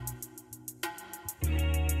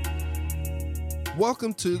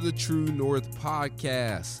Welcome to the True North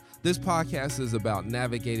Podcast. This podcast is about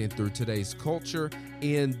navigating through today's culture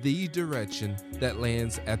in the direction that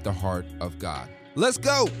lands at the heart of God. Let's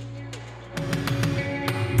go!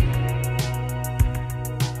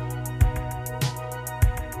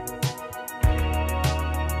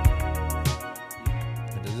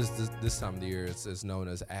 This time of the year it's known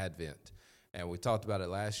as Advent. And we talked about it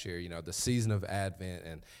last year, the season of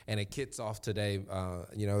Advent, and it kicks off today.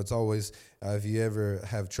 It's always, if you ever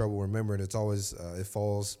have trouble remembering, it's always, it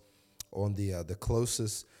falls on the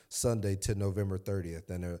closest Sunday to November 30th,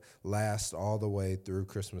 and it lasts all the way through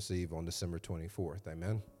Christmas Eve on December 24th,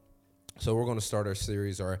 amen? So we're going to start our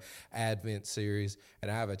series, our Advent series,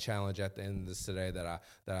 and I have a challenge at the end of this today that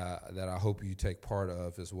I hope you take part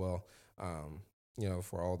of as well.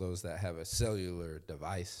 For all those that have a cellular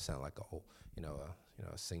device, sound like a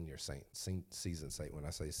senior season saint when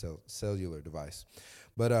I say cellular device.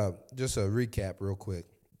 But just a recap real quick.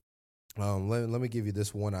 Let me give you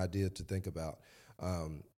this one idea to think about.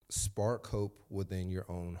 Spark hope within your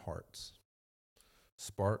own hearts.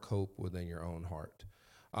 Spark hope within your own heart.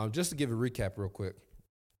 Just to give a recap real quick.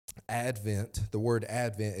 Advent, the word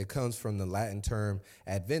Advent, it comes from the Latin term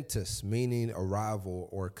adventus, meaning arrival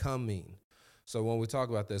or coming. So when we talk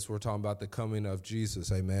about this, we're talking about the coming of Jesus,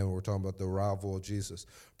 amen? We're talking about the arrival of Jesus,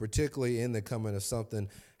 particularly in the coming of something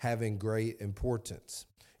having great importance.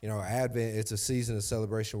 Advent, it's a season of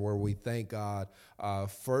celebration where we thank God we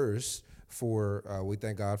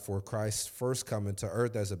thank God for Christ's first coming to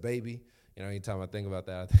earth as a baby. Anytime I think about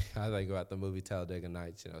that, I think about the movie Talladega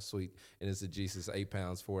Nights, sweet innocent Jesus, 8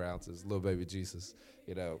 pounds, 4 ounces, little baby Jesus.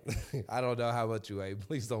 I don't know how much you weigh.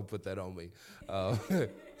 Please don't put that on me.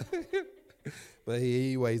 But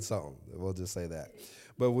he weighed something. We'll just say that.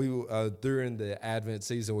 But during the Advent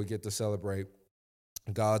season, we get to celebrate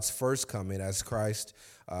God's first coming as Christ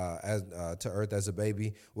to earth as a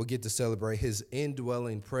baby. We get to celebrate his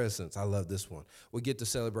indwelling presence. I love this one. We get to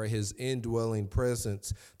celebrate his indwelling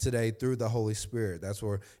presence today through the Holy Spirit. That's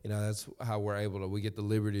where, that's how we get the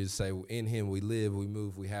liberty to say in him we live, we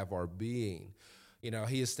move, we have our being.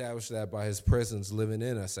 He established that by his presence living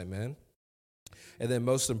in us. Amen. And then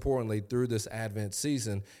most importantly, through this Advent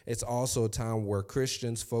season, it's also a time where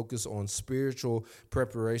Christians focus on spiritual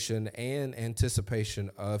preparation and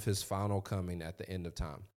anticipation of his final coming at the end of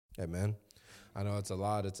time. Amen. I know it's a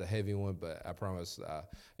lot. It's a heavy one, but I promise,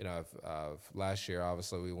 last year,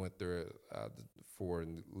 obviously, we went through it for at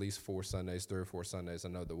least 3 or 4 Sundays. I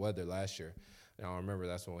know the weather last year. I remember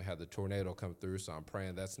that's when we had the tornado come through, so I'm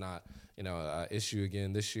praying that's not, an issue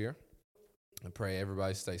again this year. I pray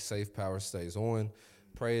everybody stays safe, power stays on.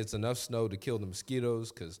 Pray it's enough snow to kill the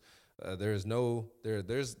mosquitoes, because there is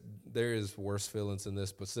worse feelings in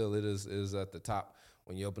this, but still it is at the top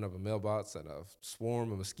when you open up a mailbox and a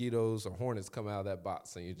swarm of mosquitoes or hornets come out of that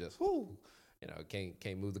box and you just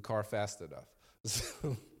can't move the car fast enough.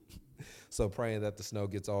 So praying that the snow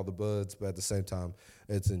gets all the buds, but at the same time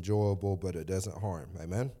it's enjoyable, but it doesn't harm.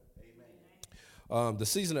 Amen. The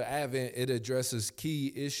season of Advent, it addresses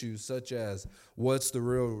key issues such as what's the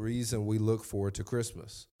real reason we look forward to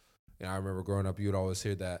Christmas. I remember growing up, you would always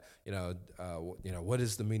hear that, what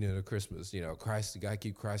is the meaning of Christmas? Christ, you got to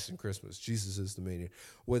keep Christ in Christmas. Jesus is the meaning.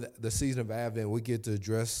 With the season of Advent, we get to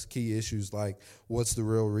address key issues like what's the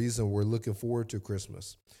real reason we're looking forward to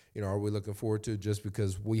Christmas? Are we looking forward to it just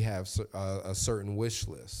because we have a certain wish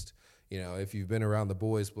list? If you've been around the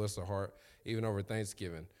boys, bless their heart, even over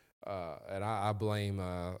Thanksgiving, and I blame,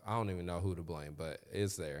 I don't even know who to blame, but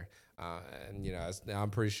it's there. I'm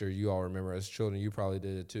pretty sure you all remember as children, you probably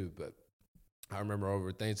did it too, but I remember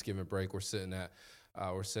over Thanksgiving break, we're sitting at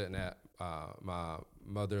my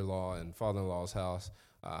mother-in-law and father-in-law's house,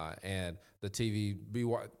 and the TV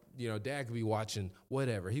Dad could be watching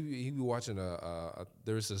whatever. He'd be watching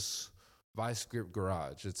there's this Vice Grip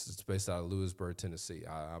Garage. It's based out of Lewisburg, Tennessee.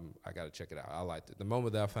 I got to check it out. I liked it. The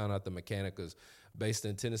moment that I found out the mechanic was based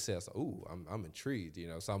in Tennessee, I was like, ooh, I'm intrigued,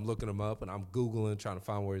 So I'm looking him up and I'm Googling, trying to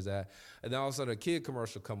find where he's at. And then all of a sudden a kid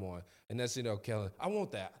commercial come on, and that's, Kelly, I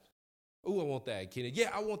want that. Ooh, I want that. Kenny, yeah,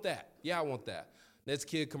 I want that. Yeah, I want that. Next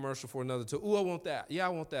kid commercial for another two. Ooh, I want that. Yeah, I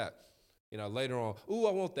want that. Later on, ooh,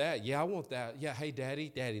 I want that. Yeah, I want that. Yeah, hey,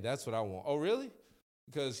 daddy, that's what I want. Oh, really?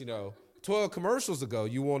 Because, 12 commercials ago,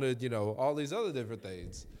 you wanted, all these other different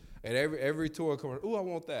things. And every toy commercial, ooh, I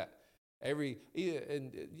want that. I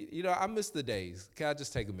miss the days. Can I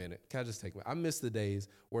just take a minute? I miss the days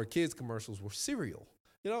where kids' commercials were cereal.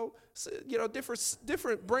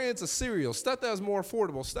 Different brands of cereal, stuff that was more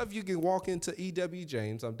affordable, stuff you can walk into E.W.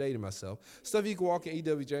 James. I'm dating myself. Stuff you can walk in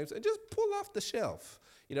E.W. James and just pull off the shelf.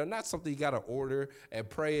 not something you got to order and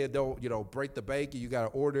pray and don't, break the bank. You got to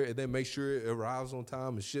order and then make sure it arrives on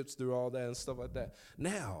time and ships through all that and stuff like that.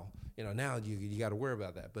 Now, now you got to worry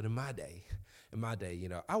about that. But in my day,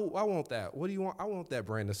 I want that. What do you want? I want that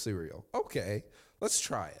brand of cereal. Okay, let's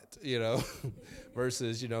try it,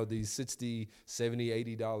 versus, these $60,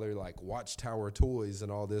 $70, $80 like Watchtower toys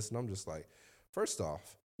and all this. And I'm just like, first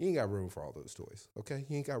off, you ain't got room for all those toys, okay?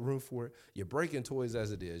 You ain't got room for it. You're breaking toys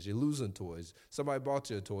as it is. You're losing toys. Somebody bought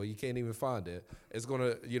you a toy. You can't even find it. It's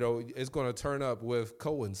gonna turn up with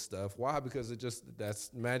Cohen stuff. Why? Because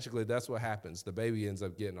that's what happens. The baby ends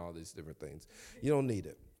up getting all these different things. You don't need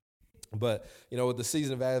it. But, with the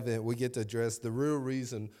season of Advent, we get to address the real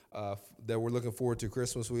reason that we're looking forward to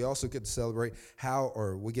Christmas. We also get to celebrate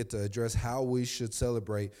we get to address how we should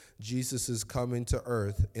celebrate Jesus' coming to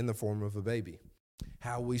earth in the form of a baby,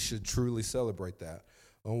 how we should truly celebrate that.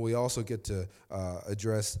 And we also get to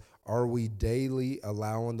address, are we daily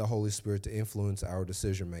allowing the Holy Spirit to influence our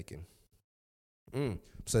decision-making?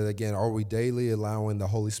 Say that again, are we daily allowing the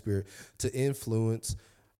Holy Spirit to influence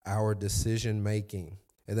our decision-making?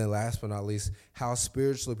 And then last but not least, how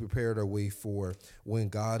spiritually prepared are we for when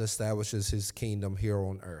God establishes his kingdom here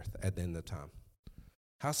on earth at the end of time?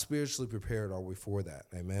 How spiritually prepared are we for that?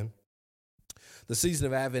 Amen. The season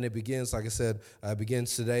of Advent, it begins, like I said,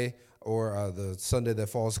 begins today or the Sunday that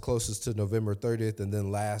falls closest to November 30th and then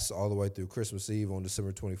lasts all the way through Christmas Eve on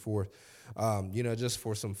December 24th. Just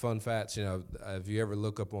for some fun facts, if you ever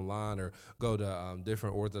look up online or go to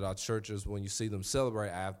different Orthodox churches, when you see them celebrate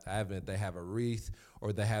Advent, they have a wreath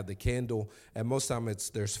or they have the candle. And most of the time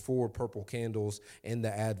there's 4 purple candles in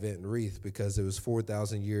the Advent wreath because it was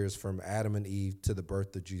 4,000 years from Adam and Eve to the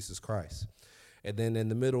birth of Jesus Christ. And then in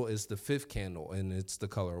the middle is the 5th candle, and it's the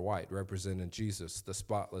color white, representing Jesus, the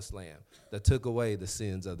spotless Lamb that took away the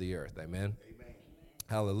sins of the earth. Amen. Amen.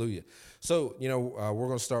 Hallelujah. So, we're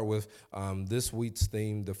going to start with this week's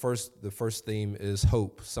theme. The first theme is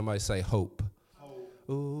hope. Somebody say hope. Hope.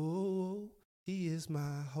 Oh, he is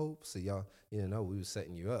my hope. So y'all, we were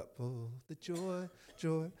setting you up. Oh, the joy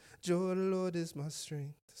of the Lord is my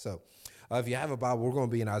strength. So if you have a Bible, we're going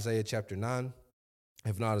to be in Isaiah chapter 9.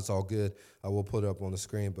 If not, it's all good. We'll put it up on the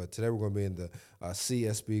screen. But today we're going to be in the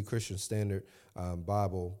CSB, Christian Standard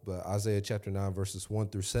Bible, but Isaiah chapter 9, verses 1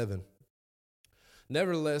 through 7.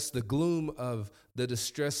 Nevertheless, the gloom of the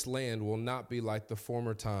distressed land will not be like the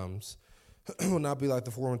former times.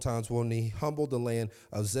 When he humbled the land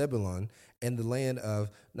of Zebulun and the land of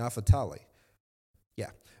Naphtali. Yeah.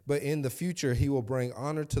 But in the future, he will bring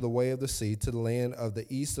honor to the way of the sea, to the land of the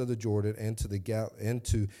east of the Jordan, and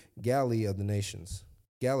to Galilee of the nations.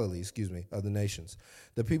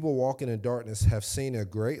 The people walking in darkness have seen a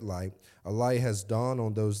great light. A light has dawned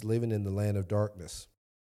on those living in the land of darkness.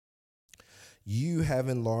 You have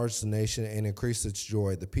enlarged the nation and increased its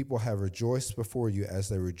joy. The people have rejoiced before you as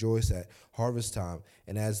they rejoice at harvest time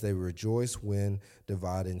and as they rejoice when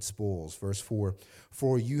dividing spoils. Verse 4,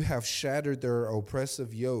 for you have shattered their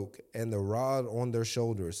oppressive yoke and the rod on their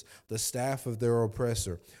shoulders, the staff of their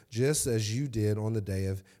oppressor, just as you did on the day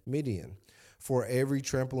of Midian. For every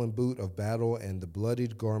trampling boot of battle and the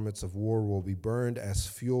bloodied garments of war will be burned as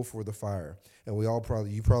fuel for the fire. And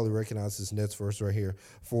you probably recognize this next verse right here.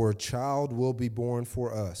 For a child will be born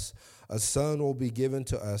for us. A son will be given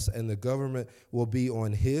to us, and the government will be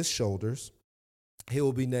on his shoulders. He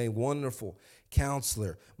will be named Wonderful,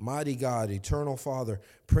 Counselor, Mighty God, Eternal Father,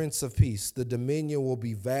 Prince of Peace. The dominion will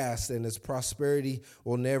be vast, and its prosperity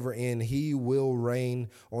will never end. He will reign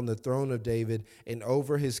on the throne of David and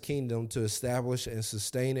over his kingdom to establish and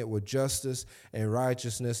sustain it with justice and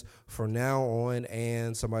righteousness from now on,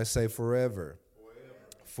 and somebody say forever.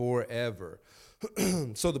 Forever.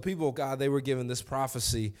 So the people of God, they were given this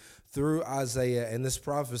prophecy through Isaiah, and this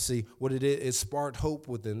prophecy, what it did, it sparked hope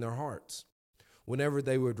within their hearts. Whenever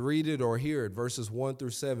they would read it or hear it, verses 1 through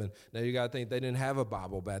 7. Now, you got to think they didn't have a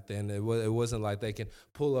Bible back then. It wasn't like they can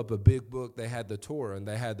pull up a big book. They had the Torah, and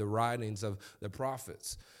they had the writings of the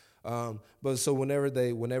prophets. But so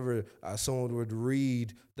whenever someone would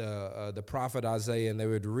read the prophet Isaiah and they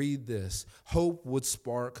would read this, hope would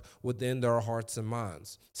spark within their hearts and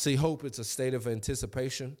minds. See, hope, it's a state of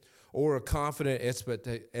anticipation or a confident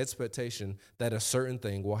expectation that a certain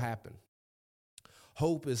thing will happen.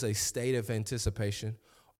 Hope is a state of anticipation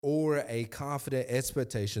or a confident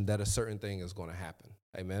expectation that a certain thing is going to happen.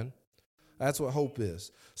 Amen. That's what hope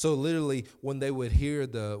is. So literally, when they would hear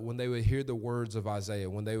the words of Isaiah,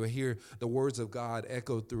 when they would hear the words of God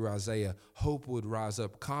echoed through Isaiah, hope would rise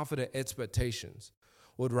up. Confident expectations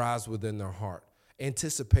would rise within their heart.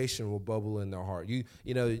 Anticipation will bubble in their heart.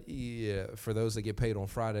 For those that get paid on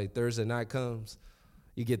Friday, Thursday night comes,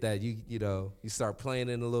 You get that, you start playing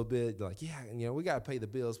in a little bit. You're like, yeah, we got to pay the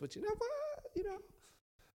bills, but you know what?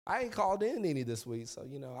 I ain't called in any this week, so,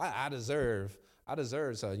 I deserve,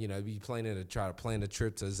 so, be planning to try to plan a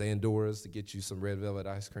trip to Zandora's to get you some red velvet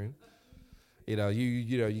ice cream. You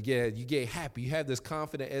get happy. You have this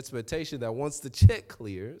confident expectation that once the check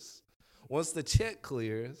clears,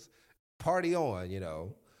 party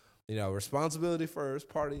on, responsibility first,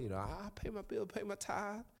 party, I pay my bill, pay my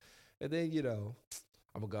tithe. And then,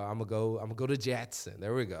 I'm gonna go to Jackson.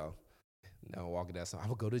 There we go. Now walking down, I'm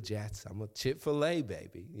gonna go to Jackson. I'm gonna Chick-fil-A,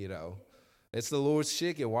 baby. It's the Lord's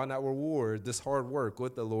chicken. Why not reward this hard work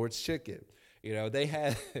with the Lord's chicken? They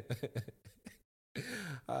had.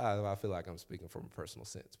 I feel like I'm speaking from a personal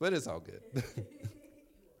sense, but it's all good.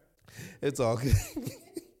 It's all good.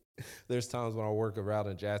 There's times when I work a route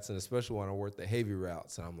in Jackson, especially when I work the heavy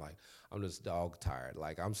routes, and I'm just dog tired.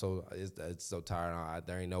 Like it's so tired.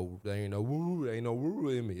 There ain't no woo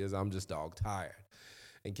in me. I'm just dog tired.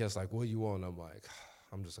 And Kel's like, what do you want? I'm like,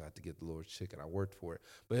 I'm just gonna have to get the Lord's chicken. I worked for it.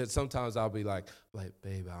 But sometimes I'll be like,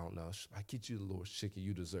 babe, I don't know. I get you the Lord's chicken.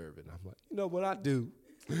 You deserve it. And I'm like, you know what? I do.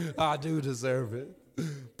 I do deserve it.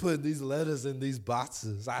 Putting these letters in these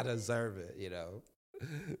boxes, I deserve it.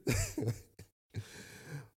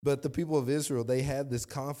 But the people of Israel, they had this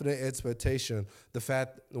confident expectation, the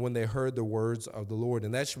fact when they heard the words of the Lord.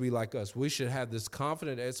 And that should be like us. We should have this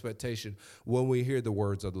confident expectation when we hear the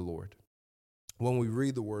words of the Lord, when we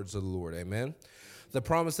read the words of the Lord. Amen. The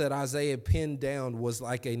promise that Isaiah pinned down was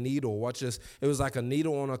like a needle. Watch this. It was like a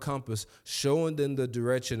needle on a compass, showing them the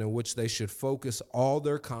direction in which they should focus all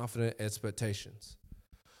their confident expectations.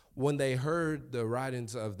 When they heard the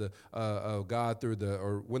writings of God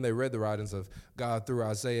when they read the writings of God through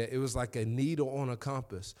Isaiah, it was like a needle on a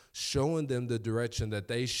compass, showing them the direction that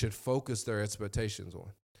they should focus their expectations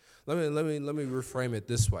on. Let me reframe it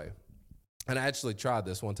this way. And I actually tried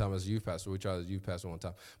this one time as a youth pastor. We tried as a youth pastor one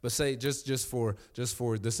time. But say just for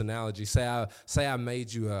this analogy, say I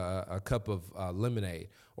made you a cup of lemonade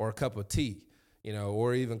or a cup of tea,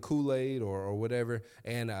 or even Kool-Aid or whatever.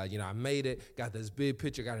 And, I made it, got this big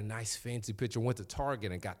pitcher, got a nice fancy pitcher, went to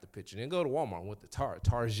Target and got the pitcher. Didn't go to Walmart, went to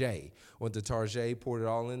Target. Went to Target, poured it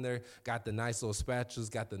all in there, got the nice little spatulas,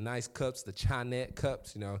 got the nice cups, the Chinette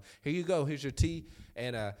cups, Here you go, here's your tea.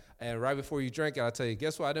 And right before you drink it, I'll tell you,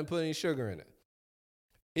 guess what? I didn't put any sugar in it.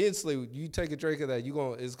 Instantly, you take a drink of that,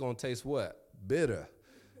 it's going to taste what? Bitter.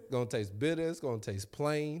 It's going to taste bitter. It's going to taste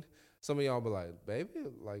plain. Some of y'all be like, baby,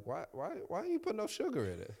 like, why ain't you put no sugar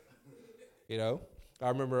in it? I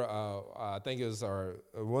remember, I think it was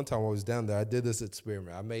one time I was down there, I did this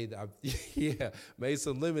experiment. I made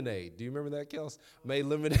some lemonade. Do you remember that, Kels? Made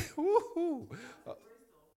lemonade. Woo-hoo.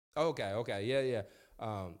 Okay, yeah.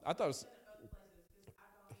 I thought it was...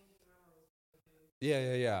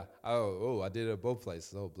 Yeah. Oh, I did it at both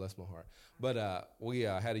places. Oh, bless my heart. But we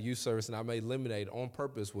had a youth service, and I made lemonade on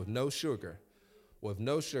purpose with no sugar.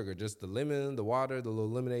 Just the lemon, the water, the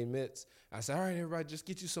little lemonade mix. I said, all right, everybody, just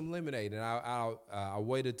get you some lemonade. And I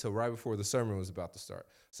waited till right before the sermon was about to start.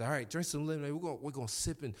 I said, all right, drink some lemonade. We're gonna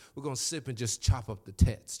sip and just chop up the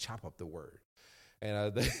text, chop up the word.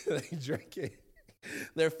 And they drank it.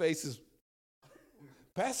 Their faces,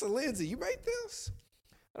 Pastor Lindsey, you made this?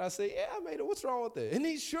 And I said, yeah, I made it. What's wrong with it? It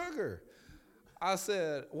needs sugar. I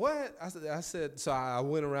said, what? I said, so I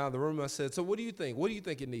went around the room. I said, so what do you think? What do you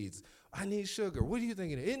think it needs? I need sugar. What do you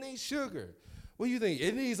think it needs? It needs sugar. What do you think?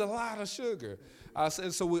 It needs a lot of sugar. I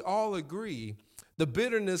said, so we all agree the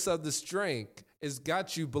bitterness of this drink has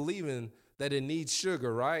got you believing that it needs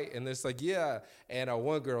sugar, right? And it's like, yeah. And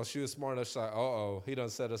one girl, she was smart enough, she's like, uh-oh, he done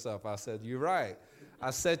set us up. I said, you're right. I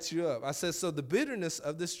set you up. I said, so the bitterness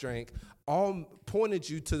of this drink all pointed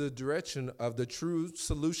you to the direction of the true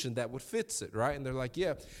solution that would fix it, right? And they're like,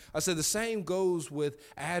 yeah. I said, the same goes with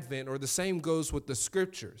Advent, or the same goes with the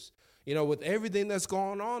scriptures. With everything that's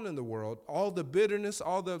going on in the world, all the bitterness,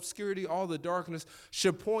 all the obscurity, all the darkness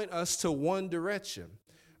should point us to one direction.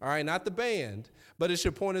 All right, not the band, but it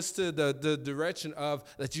should point us to the direction of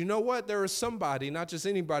that, there is somebody, not just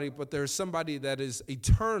anybody, but there is somebody that is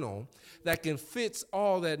eternal that can fix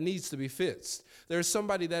all that needs to be fixed. There's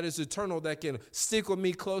somebody that is eternal that can stick with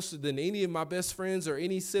me closer than any of my best friends or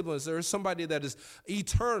any siblings. There is somebody that is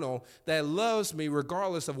eternal that loves me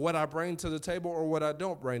regardless of what I bring to the table or what I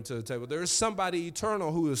don't bring to the table. There is somebody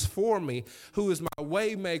eternal who is for me, who is my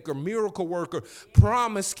way maker, miracle worker,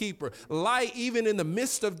 promise keeper, light even in the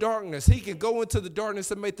midst of darkness. He can go into the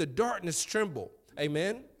darkness and make the darkness tremble.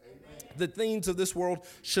 Amen? Amen. The things of this world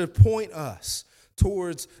should point us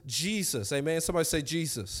towards Jesus. Amen? Somebody say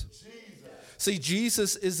Jesus. See,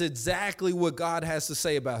 Jesus is exactly what God has to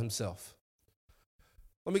say about himself.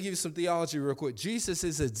 Let me give you some theology real quick. Jesus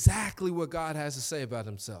is exactly what God has to say about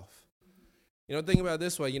himself. Think about it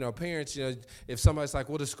this way, parents, if somebody's like,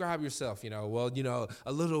 well, describe yourself, well,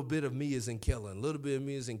 a little bit of me is in Kellen, a little bit of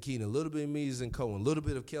me is in Keenan, a little bit of me is in Cohen, a little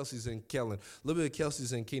bit of Kelsey's in Kellen, a little bit of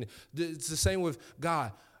Kelsey's in Keenan. It's the same with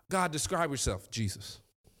God. God, describe yourself, Jesus.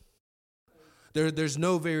 There's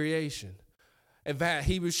no variation. In fact,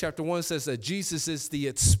 Hebrews chapter 1 says that Jesus is the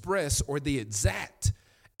express or the exact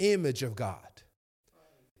image of God,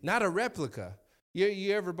 not a replica.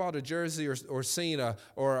 You ever bought a jersey or seen a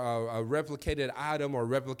replicated item or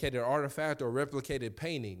replicated artifact or replicated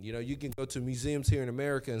painting? You can go to museums here in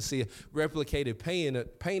America and see a replicated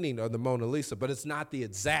painting of the Mona Lisa, but it's not the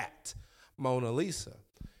exact Mona Lisa.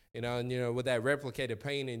 And with that replicated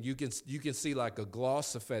painting, you can see like a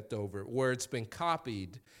gloss effect over it where it's been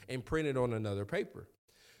copied and printed on another paper.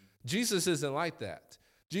 Jesus isn't like that.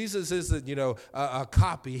 Jesus isn't, a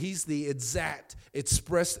copy. He's the exact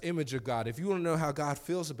expressed image of God. If you want to know how God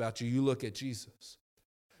feels about you, you look at Jesus.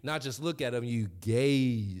 Not just look at him, you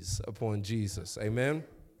gaze upon Jesus. Amen?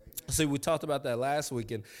 See, we talked about that last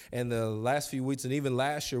week and the last few weeks, and even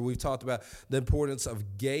last year, we've talked about the importance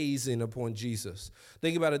of gazing upon Jesus.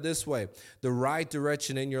 Think about it this way. The right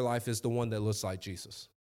direction in your life is the one that looks like Jesus.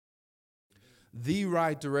 The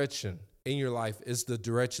right direction in your life is the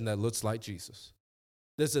direction that looks like Jesus.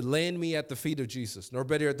 Does it land me at the feet of Jesus? Nor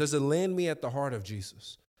better, does it land me at the heart of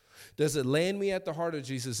Jesus? Does it land me at the heart of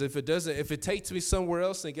Jesus? If it doesn't, if it takes me somewhere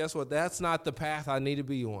else, then guess what? That's not the path I need to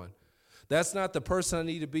be on. That's not the person I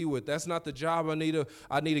need to be with. That's not the job I need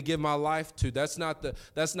to give my life to. That's not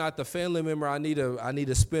the family member I need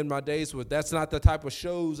to spend my days with. That's not the type of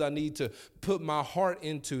shows I need to put my heart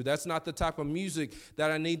into. That's not the type of music that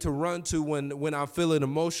I need to run to when I'm feeling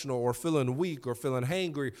emotional or feeling weak or feeling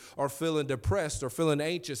hangry or feeling depressed or feeling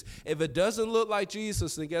anxious. If it doesn't look like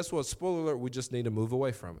Jesus, then guess what? Spoiler alert, we just need to move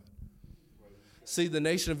away from it. See, the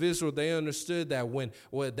nation of Israel, they understood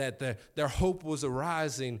that their hope was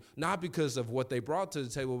arising, not because of what they brought to the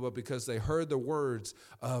table, but because they heard the words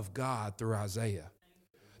of God through Isaiah.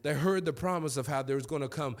 They heard the promise of how there was going to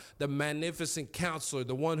come the magnificent counselor,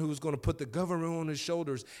 the one who was going to put the government on his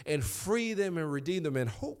shoulders and free them and redeem them, and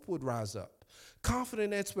hope would rise up.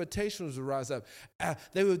 Confident expectations would rise up.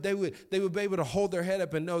 They would be able to hold their head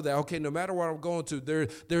up and know that, okay, no matter what I'm going to,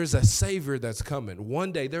 there's a Savior that's coming.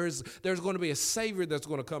 One day there's going to be a Savior that's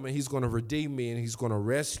going to come, and he's going to redeem me and he's going to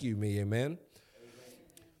rescue me. Amen.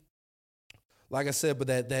 Like I said, but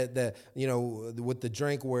that with the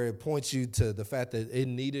drink where it points you to the fact that it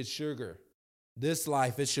needed sugar. This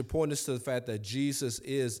life, it should point us to the fact that Jesus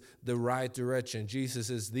is the right direction. Jesus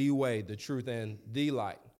is the way, the truth, and the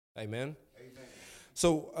light. Amen.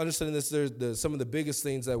 So understanding this, there's some of the biggest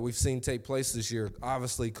things that we've seen take place this year,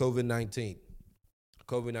 obviously COVID-19.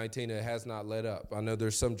 COVID-19, it has not let up. I know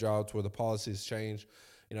there's some jobs where the policies change,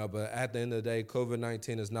 but at the end of the day,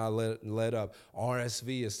 COVID-19 has not let up.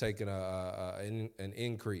 RSV is taking an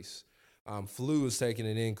increase. Flu is taking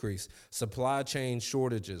an increase. Supply chain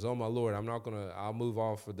shortages. Oh, my Lord, I'll move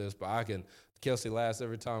off for this, but Kelsey laughs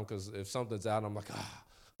every time because if something's out, I'm like,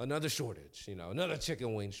 another shortage, another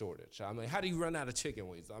chicken wing shortage. I mean, how do you run out of chicken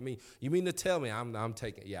wings? I mean, you mean to tell me I'm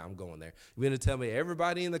going there. You mean to tell me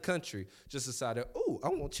everybody in the country just decided, I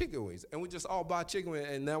want chicken wings, and we just all buy chicken wings,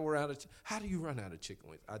 and now we're out of. How do you run out of chicken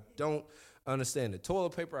wings? I don't understand it.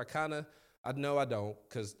 Toilet paper, I know I don't,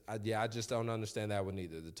 because I just don't understand that one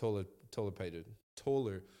either. The toilet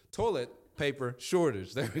paper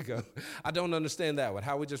shortage. There we go. I don't understand that one.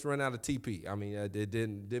 How we just run out of TP. I mean, it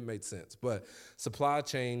didn't make sense. But supply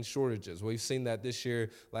chain shortages. We've seen that this year.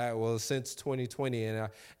 Since 2020, and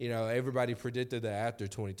everybody predicted that after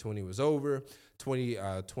 2020 was over,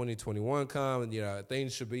 2021 come, and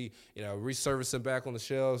things should be resurfacing back on the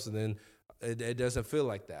shelves, and then it doesn't feel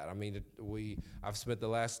like that. I mean, I've spent the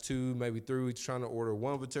last 2, maybe 3 weeks trying to order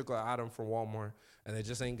one particular item from Walmart, and they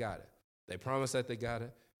just ain't got it. They promised that they got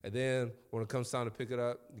it. And then when it comes time to pick it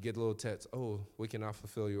up, you get a little text, we cannot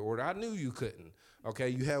fulfill your order. I knew you couldn't. Okay,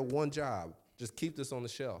 you had one job. Just keep this on the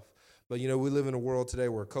shelf. But, we live in a world today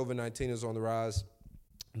where COVID-19 is on the rise.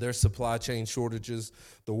 There's supply chain shortages,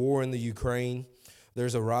 the war in the Ukraine.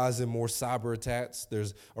 There's a rise in more cyber attacks.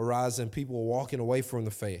 There's a rise in people walking away from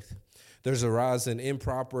the faith. There's a rise in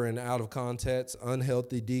improper and out of context,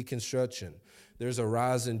 unhealthy deconstruction. There's a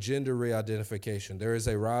rise in gender re-identification. There is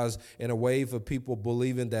a rise in a wave of people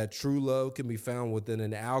believing that true love can be found within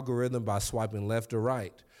an algorithm by swiping left or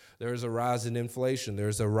right. There's a rise in inflation.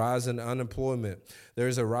 There's a rise in unemployment.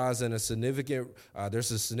 There's a rise in a significant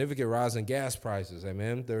rise in gas prices.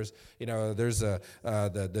 Amen. There's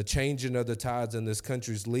the changing of the tides in this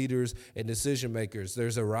country's leaders and decision makers.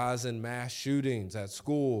 There's a rise in mass shootings at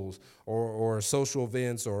schools or social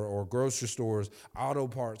events or grocery stores, auto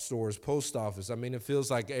parts stores, post office. I mean, it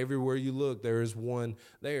feels like everywhere you look, there is one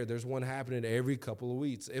there. There's one happening every couple of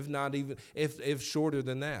weeks, if not even, if shorter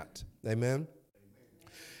than that. Amen.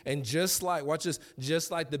 And just like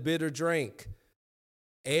the bitter drink,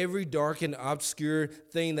 every dark and obscure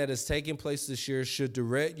thing that is taking place this year should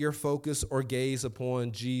direct your focus or gaze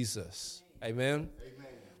upon Jesus. Amen.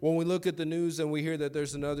 When we look at the news and we hear that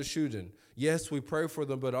there's another shooting, yes, we pray for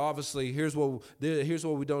them, but obviously here's what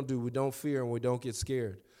we don't do. We don't fear and we don't get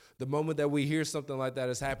scared. The moment that we hear something like that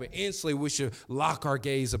has happened, instantly we should lock our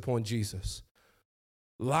gaze upon Jesus.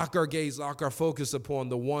 Lock our gaze, lock our focus upon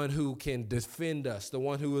the one who can defend us, the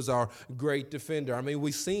one who is our great defender. I mean,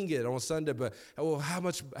 we sing it on Sunday, but how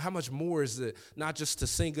much more is it not just to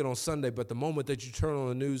sing it on Sunday, but the moment that you turn on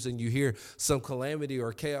the news and you hear some calamity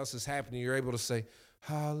or chaos is happening, you're able to say,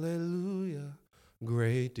 hallelujah,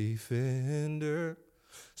 great defender,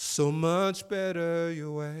 so much better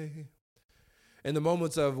your way. In the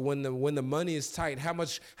moments of when the money is tight, how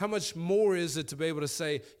much more is it to be able to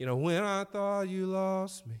say, when I thought you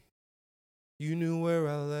lost me, you knew where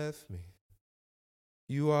I left me.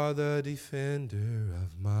 You are the defender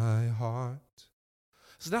of my heart.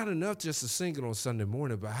 It's not enough just to sing it on Sunday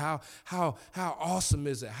morning, but how awesome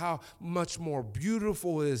is it? How much more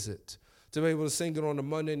beautiful is it to be able to sing it on a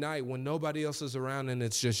Monday night when nobody else is around and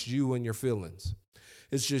it's just you and your feelings.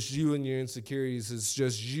 It's just you and your insecurities. It's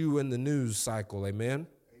just you and the news cycle. Amen?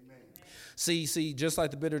 Amen. See, just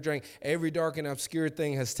like the bitter drink, every dark and obscure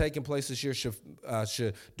thing has taken place this year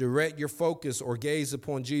should direct your focus or gaze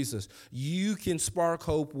upon Jesus. You can spark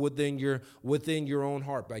hope within your own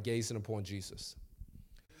heart by gazing upon Jesus.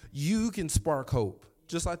 You can spark hope.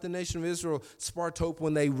 Just like the nation of Israel sparked hope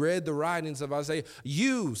when they read the writings of Isaiah.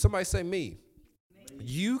 Somebody say me.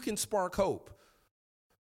 You can spark hope.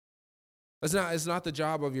 It's not the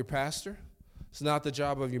job of your pastor. It's not the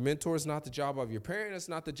job of your mentor. It's not the job of your parent. It's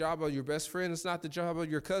not the job of your best friend. It's not the job of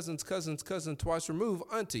your cousin twice removed,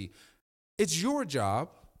 auntie. It's your job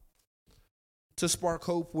to spark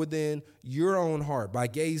hope within your own heart by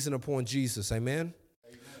gazing upon Jesus. Amen?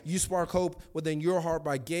 You spark hope within your heart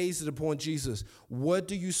by gazing upon Jesus. What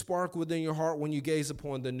do you spark within your heart when you gaze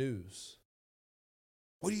upon the news?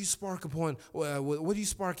 What do you spark upon? What do you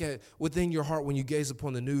spark at within your heart when you gaze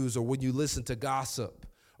upon the news, or when you listen to gossip,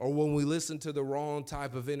 or when we listen to the wrong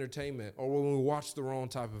type of entertainment, or when we watch the wrong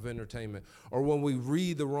type of entertainment, or when we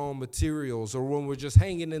read the wrong materials, or when we're just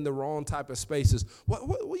hanging in the wrong type of spaces? What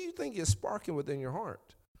do you think is sparking within your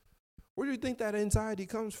heart? Where do you think that anxiety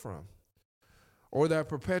comes from? Or that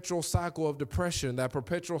perpetual cycle of depression, that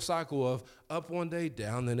perpetual cycle of up one day,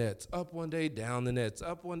 down the nets, up one day, down the nets,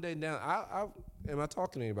 up one day, down. Am I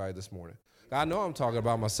talking to anybody this morning? I know I'm talking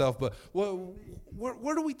about myself, but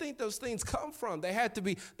where do we think those things come from? They had to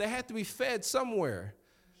be fed somewhere.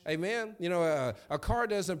 Amen. A car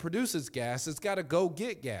doesn't produce its gas. It's got to go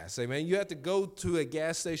get gas. Amen. You have to go to a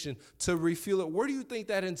gas station to refuel it. Where do you think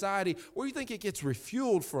that anxiety, where do you think it gets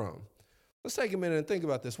refueled from? Let's take a minute and think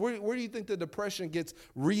about this. Where do you think the depression gets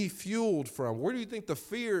refueled from? Where do you think the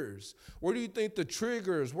fears? Where do you think the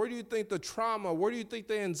triggers? Where do you think the trauma? Where do you think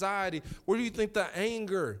the anxiety? Where do you think the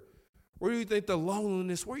anger? Where do you think the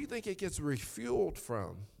loneliness? Where do you think it gets refueled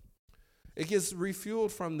from? It gets refueled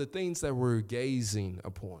from the things that we're gazing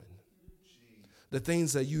upon. The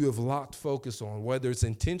things that you have locked focus on, whether it's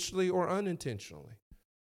intentionally or unintentionally.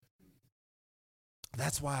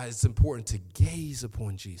 That's why it's important to gaze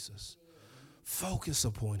upon Jesus. Focus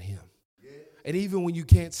upon him. And even when you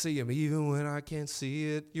can't see him, even when I can't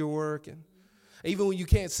see it, you're working. Even when you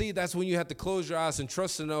can't see it, that's when you have to close your eyes and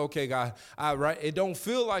trust and know, okay, God, it don't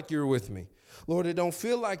feel like you're with me. Lord, it don't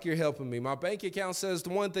feel like you're helping me. My bank account says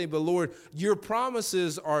the one thing, but Lord, your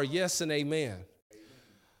promises are yes and amen.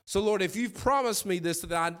 So, Lord, if you've promised me this,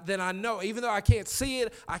 then I know, even though I can't see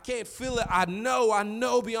it, I can't feel it, I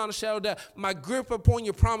know beyond a shadow of doubt, my grip upon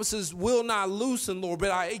your promises will not loosen, Lord,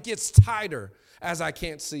 but it gets tighter as I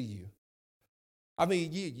can't see you. I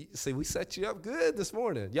mean, you see, we set you up good this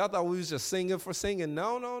morning. Y'all thought we was just singing for singing.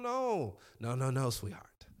 No,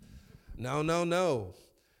 sweetheart. No.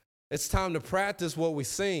 It's time to practice what we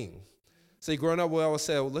sing. See, growing up, we always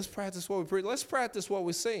say, let's practice what we preach. Let's practice what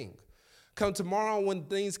we sing. Come tomorrow when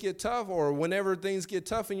things get tough, or whenever things get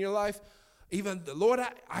tough in your life, even, Lord,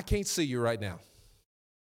 I can't see you right now.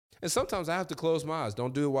 And sometimes I have to close my eyes.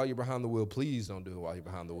 Don't do it while you're behind the wheel. Please don't do it while you're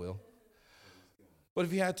behind the wheel. But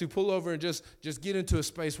if you had to, pull over and just get into a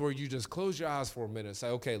space where you just close your eyes for a minute and say,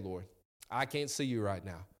 okay, Lord, I can't see you right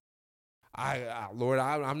now. Lord,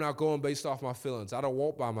 I'm not going based off my feelings. I don't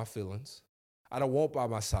walk by my feelings. I don't walk by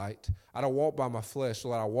my sight. I don't walk by my flesh.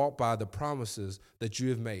 Lord, I walk by the promises that you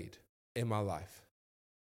have made in my life.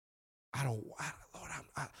 Lord,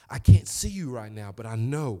 I can't see you right now, but I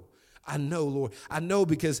know, Lord. I know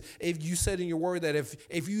because if you said in your word that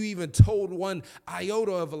if you even told one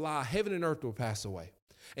iota of a lie, heaven and earth will pass away.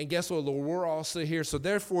 And guess what, Lord? We're all still here. So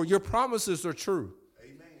therefore, your promises are true.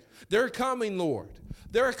 Amen. They're coming, Lord.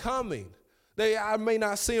 They're coming. I may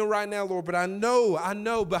not see them right now, Lord, but I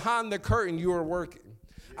know behind the curtain you are working.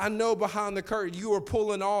 I know behind the curtain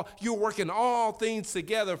you're working all things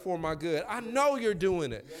together for my good. I know you're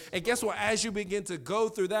doing it. And guess what? As you begin to go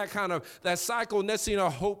through that cycle, next thing you know,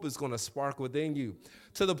 hope is going to spark within you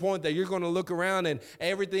to the point that you're going to look around and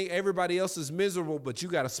everybody else is miserable, but you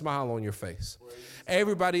got a smile on your face.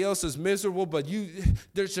 Everybody else is miserable, but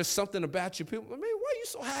there's just something about you. People, why are you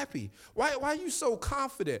so happy? Why are you so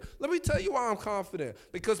confident? Let me tell you why I'm confident.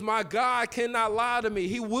 Because my God cannot lie to me.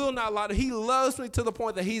 He will not lie to me. He loves me to the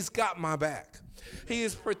point that he's got my back. He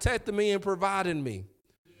is protecting me and providing me.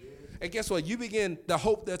 And guess what? You begin the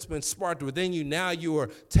hope that's been sparked within you. Now you are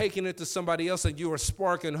taking it to somebody else and you are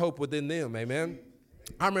sparking hope within them. Amen.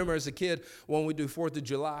 I remember as a kid when we do 4th of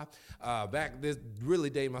July, back this really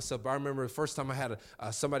dated myself, but I remember the first time I had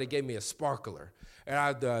somebody gave me a sparkler.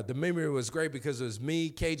 And the memory was great because it was me,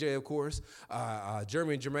 KJ, of course,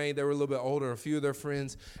 Jeremy and Jermaine. They were a little bit older, and a few of their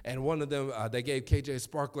friends. And one of them, they gave KJ a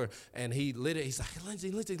sparkler, and he lit it. He's like, hey,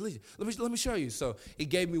 Lindsey, let me show you. So he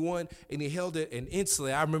gave me one, and he held it, and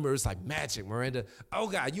instantly, I remember it was like magic, Miranda. Oh,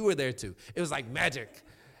 God, you were there, too. It was like magic.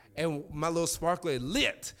 And my little sparkler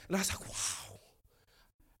lit, and I was like, wow.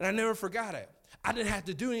 And I never forgot it. I didn't have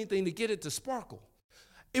to do anything to get it to sparkle.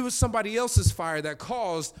 It was somebody else's fire that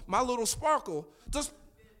caused my little sparkle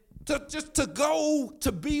to go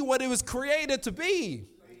to be what it was created to be.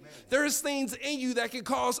 Amen. There's things in you that can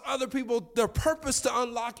cause other people their purpose to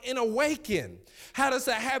unlock and awaken. How does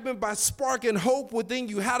that happen? By sparking hope within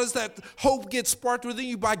you. How does that hope get sparked within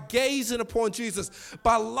you? By gazing upon Jesus,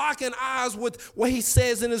 by locking eyes with what he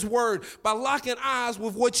says in his word, by locking eyes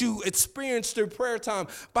with what you experienced through prayer time,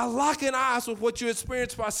 by locking eyes with what you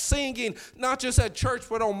experienced by singing, not just at church,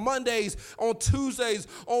 but on Mondays, on Tuesdays,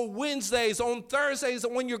 on Wednesdays, on Thursdays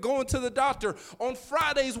when you're going to the doctor, on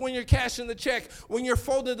Fridays when you're cashing the check, when you're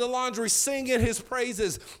folding the laundry, singing his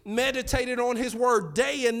praises, meditating on his word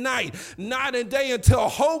day and night and day until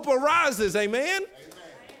hope arises. Amen?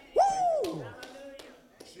 Woo!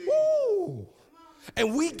 Woo!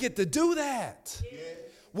 And we get to do that.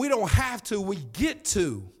 We don't have to. We get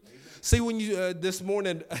to. See, when you this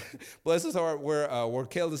morning, bless his heart, where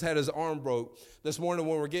Kellen's had his arm broke. This morning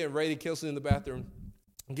when we're getting ready, Kelsey's in the bathroom.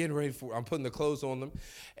 I'm putting the clothes on them.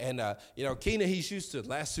 And, Keenan, he's used to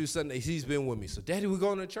last 2 Sundays, he's been with me. So, Daddy, we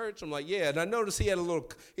going to church? I'm like, yeah. And I noticed he had a little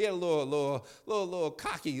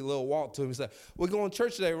cocky little walk to him. He said, we're going to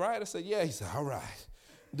church today, right? I said, yeah. He said, all right.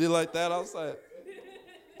 Did like that? I was like,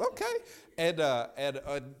 okay. And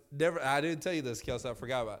I didn't tell you this, Kelsey. I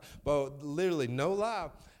forgot about it. But literally, no lie.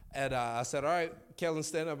 And I said, all right, Kellen,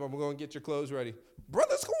 stand up. I'm going to get your clothes ready.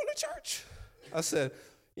 Brother's going to church. I said,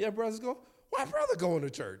 yeah, brother's going. Why brother going to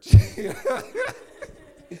church?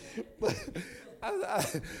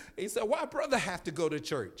 He said, why brother have to go to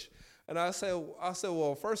church? And I said,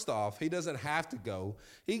 well, first off, he doesn't have to go.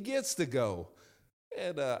 He gets to go.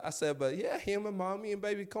 And I said, but yeah, him and mommy and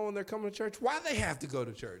baby Cohen, they're coming to church. Why they have to go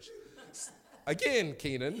to church? Again,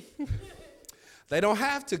 Keenan, they don't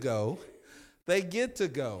have to go. They get to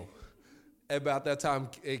go. About that time,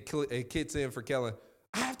 it kicks in for Kellen.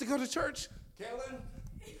 I have to go to church. Kellen?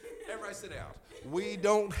 Everybody sit down. We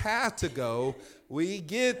don't have to go. We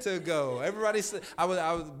get to go. Everybody say,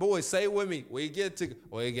 boys, say it with me. We get to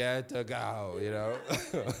go, you know.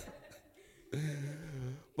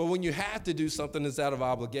 But when you have to do something, it's out of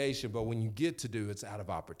obligation. But when you get to do, it's out of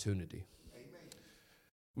opportunity. Amen.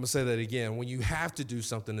 I'm going to say that again. When you have to do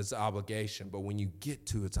something, it's obligation. But when you get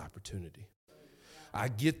to, it's opportunity. I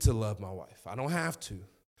get to love my wife. I don't have to.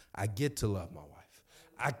 I get to love my wife.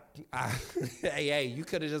 Hey, you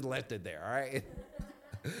could have just left it there, all right?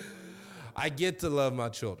 I get to love my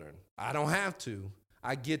children. I don't have to.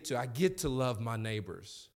 I get to love my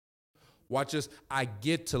neighbors. Watch this. I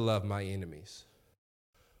get to love my enemies.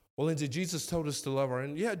 Well, Lindsey, Jesus told us to love our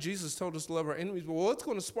enemies. Yeah, Jesus told us to love our enemies. But what's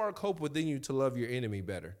going to spark hope within you to love your enemy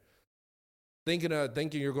better? Thinking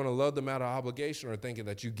you're going to love them out of obligation, or thinking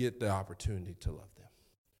that you get the opportunity to love them.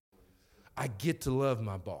 I get to love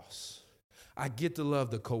my boss. I get to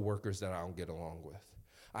love the coworkers that I don't get along with.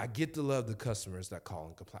 I get to love the customers that call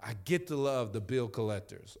and complain. I get to love the bill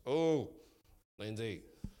collectors. Oh, Lindsey.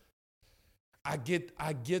 I get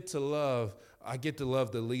to love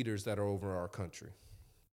the leaders that are over our country.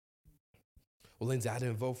 Well, Lindsey, I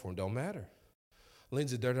didn't vote for them. Don't matter.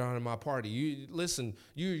 Lindsey, they're not in my party.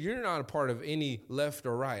 You're not a part of any left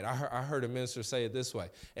or right. I heard a minister say it this way: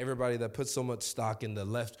 everybody that puts so much stock in the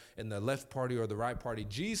left party or the right party,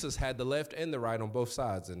 Jesus had the left and the right on both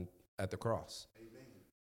sides and at the cross.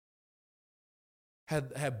 Amen.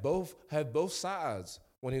 Had both sides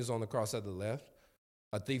when he was on the cross. At the left,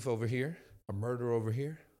 a thief over here, a murderer over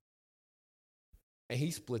here, and he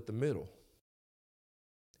split the middle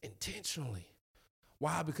intentionally.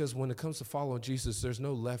 Why? Because when it comes to following Jesus, there's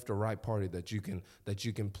no left or right party that you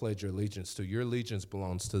can pledge your allegiance to. Your allegiance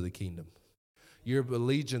belongs to the kingdom. Your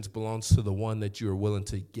allegiance belongs to the one that you are willing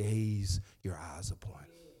to gaze your eyes upon.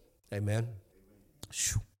 Amen.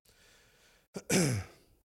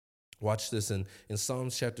 Watch this in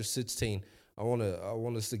Psalms chapter 16. I want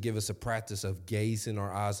us to give us a practice of gazing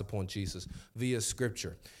our eyes upon Jesus via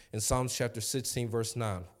Scripture. In Psalms chapter 16, verse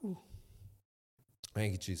 9. Whew.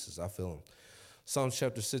 Thank you, Jesus. I feel him. Psalms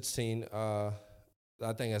chapter 16, I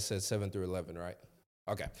think I said 7 through 11, right?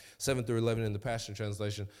 Okay, 7 through 11 in the Passion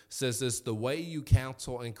Translation says this: the way you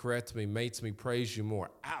counsel and correct me makes me praise you more.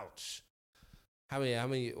 Ouch. How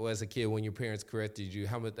many well, as a kid, when your parents corrected you,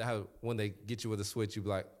 how when they get you with a switch, you'd be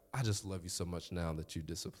like, I just love you so much now that you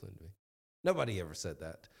disciplined me. Nobody ever said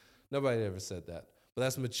that. Nobody ever said that. But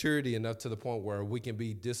that's maturity enough to the point where we can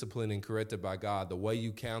be disciplined and corrected by God. The way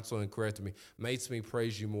you counsel and correct me makes me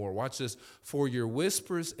praise you more. Watch this. For your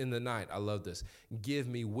whispers in the night, I love this, give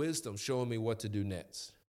me wisdom, showing me what to do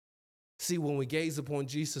next. See, when we gaze upon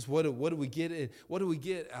Jesus, what do we get? What do we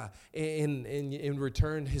get in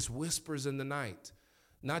return? His whispers in the night.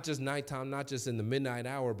 Not just nighttime, not just in the midnight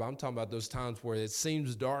hour, but I'm talking about those times where it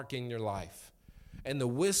seems dark in your life. And the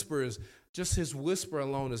whispers, just his whisper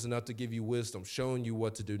alone is enough to give you wisdom, showing you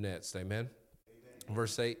what to do next. Amen? Amen.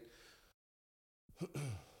 Verse 8.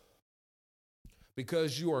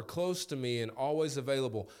 Because you are close to me and always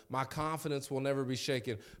available, my confidence will never be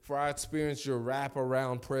shaken, for I experience your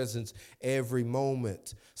wrap-around presence every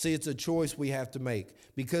moment. See, it's a choice we have to make.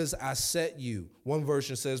 Because I set you, one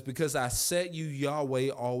version says, because I set you, Yahweh,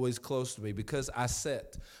 always close to me. Because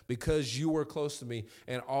you are close to me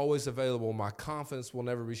and always available, my confidence will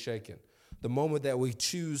never be shaken. The moment that we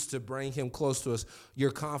choose to bring him close to us, your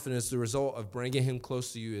confidence, the result of bringing him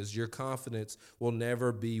close to you is your confidence will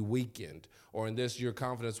never be weakened. Or in this, your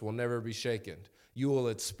confidence will never be shaken. You will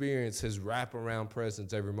experience his wraparound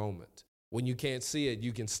presence every moment. When you can't see it,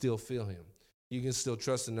 you can still feel him. You can still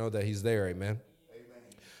trust and know that he's there. Amen. Amen.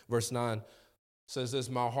 Verse 9 says this: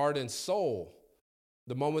 my heart and soul,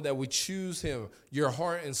 the moment that we choose him, your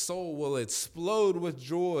heart and soul will explode with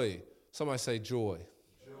joy. Somebody say joy.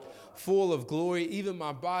 Full of glory, even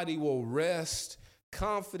my body will rest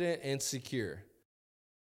confident and secure.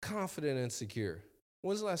 Confident and secure.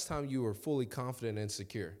 When's the last time you were fully confident and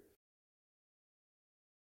secure?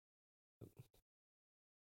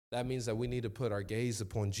 That means that we need to put our gaze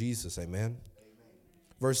upon Jesus. Amen? Amen.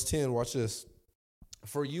 Verse 10, watch this.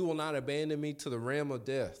 For you will not abandon me to the realm of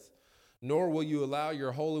death, nor will you allow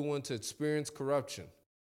your Holy One to experience corruption.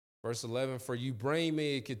 Verse 11, for you bring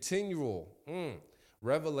me a continual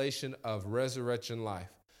revelation of resurrection life,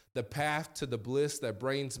 the path to the bliss that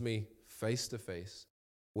brings me face to face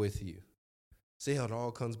with you. See how it all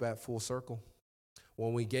comes back full circle?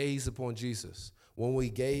 When we gaze upon Jesus,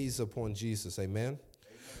 amen?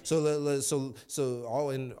 So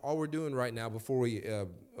all we're doing right now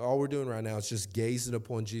is just gazing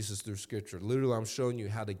upon Jesus through Scripture. Literally, I'm showing you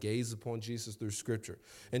how to gaze upon Jesus through Scripture.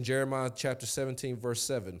 In Jeremiah chapter 17, verse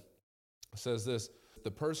 7, it says this: the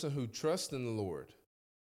person who trusts in the Lord,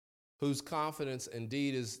 whose confidence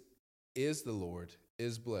indeed is the Lord,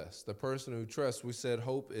 is blessed. The person who trusts, we said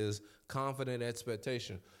hope is confident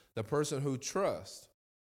expectation. The person who trusts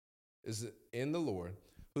is in the Lord,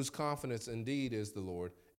 whose confidence indeed is the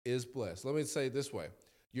Lord, is blessed. Let me say it this way: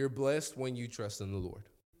 you're blessed when you trust in the Lord.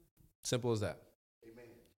 Simple as that. Amen.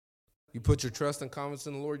 You put your trust and confidence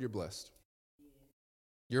in the Lord, you're blessed.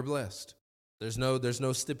 You're blessed. There's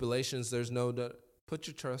no stipulations. Put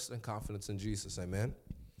your trust and confidence in Jesus. Amen.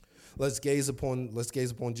 Let's gaze upon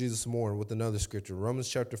Jesus more with another scripture. Romans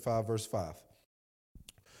chapter 5, verse 5.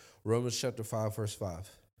 Romans chapter 5, verse 5.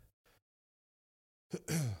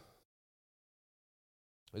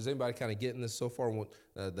 Is anybody kind of getting this so far?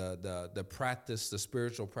 The practice, the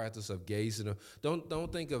spiritual practice of gazing.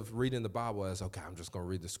 Don't think of reading the Bible as, okay, I'm just going to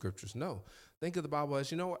read the scriptures. No, think of the Bible as,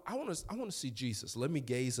 you know what? I want to see Jesus. Let me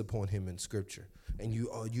gaze upon him in Scripture. And you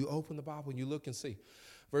open the Bible and you look and see.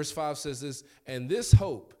 Verse 5 says this, and this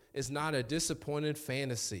hope is not a disappointed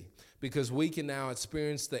fantasy, because we can now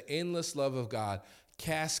experience the endless love of God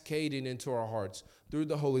cascading into our hearts through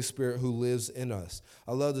the Holy Spirit who lives in us.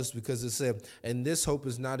 I love this because it said, and this hope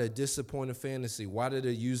is not a disappointed fantasy. Why did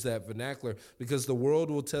it use that vernacular? Because the world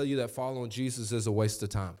will tell you that following Jesus is a waste of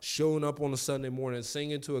time. Showing up on a Sunday morning,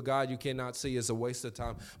 singing to a God you cannot see is a waste of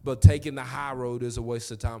time. But taking the high road is a waste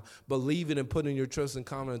of time. Believing and putting your trust and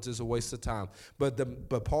confidence is a waste of time.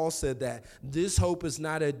 But Paul said that this hope is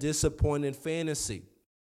not a disappointed fantasy,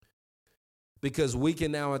 because we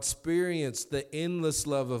can now experience the endless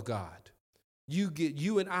love of God. We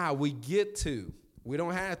don't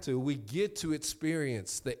have to, we get to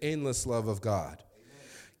experience the endless love of God. Amen.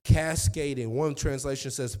 Cascading, one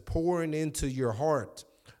translation says, pouring into your heart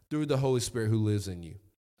through the Holy Spirit who lives in you.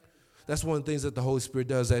 That's one of the things that the Holy Spirit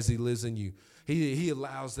does as he lives in you. He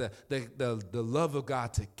allows the love of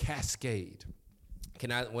God to cascade.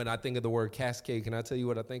 When I think of the word cascade, can I tell you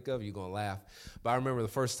what I think of? You're going to laugh. But I remember the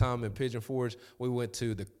first time in Pigeon Forge, we went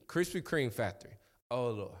to the Krispy Kreme factory. Oh,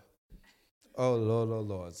 Lord. Oh, Lord, oh,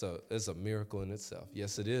 Lord. So it's a miracle in itself.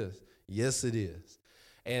 Yes, it is. Yes, it is.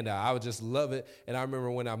 And I would just love it. And I remember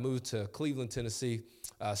when I moved to Cleveland, Tennessee,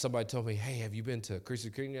 somebody told me, hey, have you been to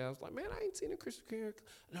Krispy Kreme? I was like, man, I ain't seen a Krispy Kreme.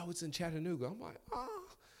 No, it's in Chattanooga. I'm like,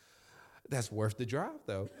 that's worth the drive,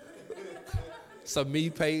 though. So me,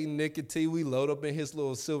 Peyton, Nick, and T, we load up in his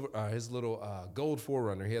little gold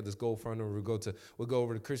 4Runner. He had this gold 4Runner. We'd go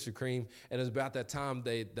over to Krispy Kreme, and it was about that time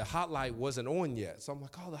the hot light wasn't on yet. So I'm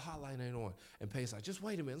like, the hot light ain't on. And Peyton's like, just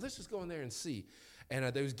wait a minute. Let's just go in there and see.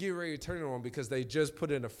 And they was getting ready to turn it on because they just put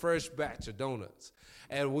in a fresh batch of donuts.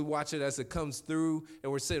 And we watch it as it comes through,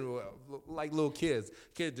 and we're sitting like little kids.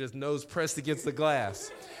 Kid just nose pressed against the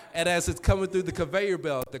glass. And as it's coming through the conveyor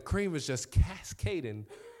belt, the cream is just cascading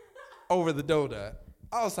over the donut.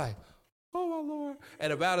 I was like, oh, my Lord.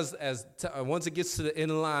 And about once it gets to the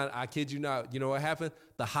end of the line, I kid you not, you know what happened?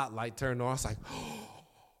 The hot light turned on. I was like,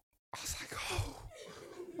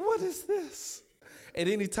 what is this? And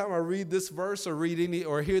anytime I read this verse or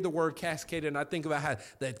hear the word cascaded, and I think about how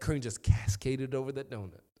that cream just cascaded over that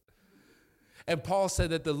donut. And Paul said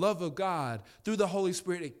that the love of God through the Holy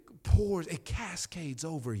Spirit, it cascades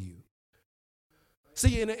over you.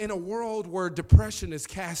 See, in a world where depression is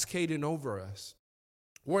cascading over us,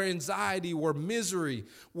 where anxiety, where misery,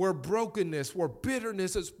 where brokenness, where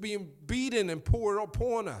bitterness is being beaten and poured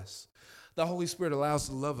upon us, the Holy Spirit allows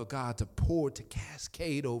the love of God to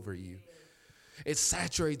cascade over you. It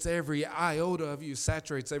saturates every iota of you,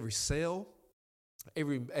 saturates every cell,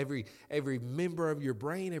 every member of your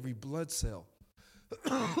brain, every blood cell.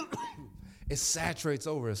 It saturates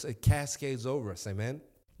over us. It cascades over us. Amen.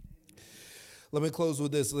 Let me close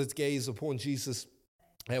with this. Let's gaze upon Jesus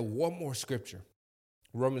at one more scripture.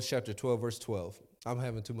 Romans chapter 12, verse 12. I'm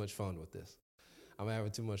having too much fun with this. I'm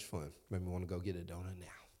having too much fun. Made me want to go get a donut now.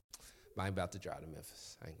 But I ain't about to drive to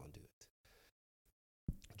Memphis. I ain't going to do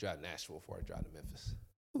it. Drive to Nashville before I drive to Memphis.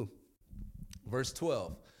 Ooh. Verse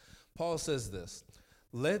 12. Paul says this.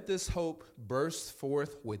 Let this hope burst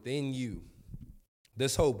forth within you.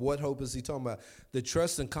 This hope, what hope is he talking about? The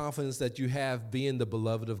trust and confidence that you have being the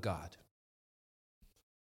beloved of God.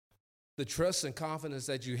 The trust and confidence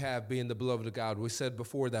that you have being the beloved of God. We said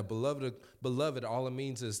before that beloved, all it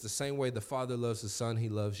means is the same way the Father loves his Son, he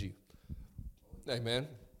loves you. Amen.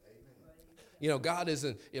 God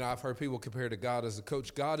isn't, I've heard people compare to God as a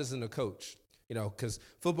coach. God isn't a coach, because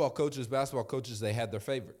football coaches, basketball coaches, they had their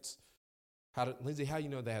favorites. Lindsey, how do you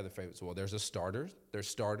know they have their favorites? Well, there's there's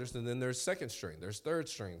starters, and then there's second string, there's third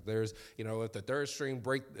string. There's, if the third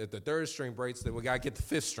string breaks, then we got to get the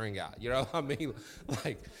fifth string out. You know what I mean?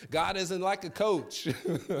 Like, God isn't like a coach.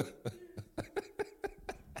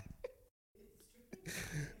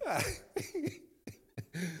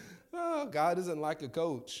 Oh, God isn't like a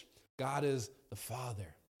coach. God is the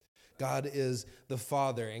Father. God is the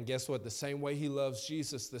Father. And guess what? The same way he loves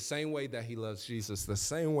Jesus, the same way that he loves Jesus, the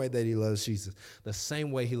same way that he loves Jesus, the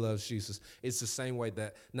same way he loves Jesus, it's the same way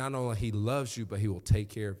that not only he loves you, but he will take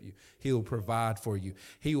care of you. He will provide for you.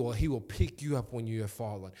 He will pick you up when you have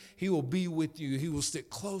fallen. He will be with you. He will stick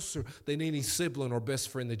closer than any sibling or best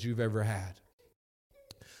friend that you've ever had.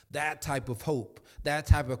 That type of hope, that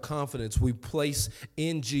type of confidence we place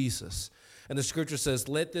in Jesus. And the scripture says,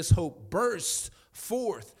 let this hope burst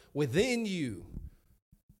forth within you.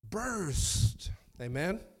 Burst.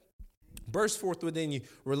 Amen. Burst forth within you,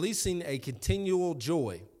 releasing a continual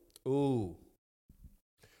joy. Ooh.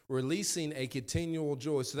 Releasing a continual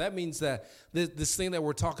joy. So that means that this thing that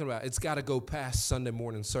we're talking about, it's got to go past Sunday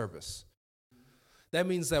morning service. That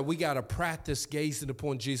means that we got to practice gazing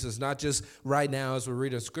upon Jesus, not just right now as we're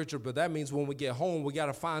reading Scripture, but that means when we get home, we got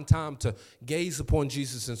to find time to gaze upon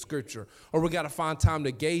Jesus in Scripture, or we got to find time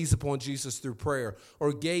to gaze upon Jesus through prayer,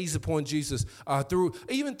 or gaze upon Jesus through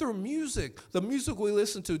music. The music we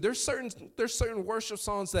listen to, there's certain worship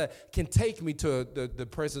songs that can take me to the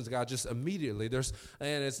presence of God just immediately.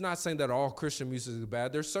 And it's not saying that all Christian music is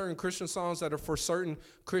bad. There's certain Christian songs that are for certain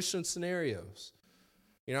Christian scenarios.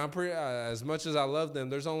 You know, I'm pretty, as much as I love them,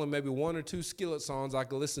 there's only maybe one or two Skillet songs I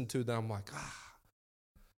can listen to that I'm like,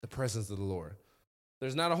 the presence of the Lord.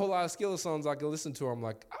 There's not a whole lot of Skillet songs I can listen to. I'm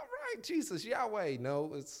like, all right, Jesus, Yahweh.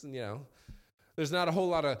 No, it's, there's not a whole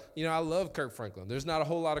lot of, I love Kirk Franklin. There's not a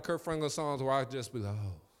whole lot of Kirk Franklin songs where I just be like,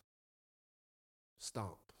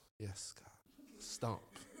 stomp. Yes, God, stomp.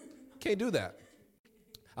 Can't do that.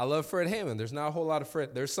 I love Fred Hammond. There's not a whole lot of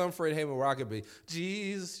Fred. There's some Fred Hammond where I could be,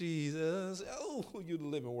 Jesus, Jesus, oh, you the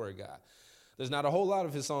living word, God. There's not a whole lot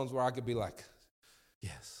of his songs where I could be like,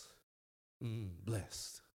 yes,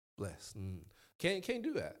 blessed. Can't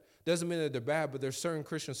do that. Doesn't mean that they're bad, but there's certain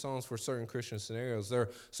Christian songs for certain Christian scenarios.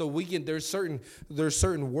 There's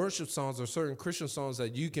certain worship songs or certain Christian songs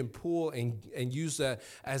that you can pull and use that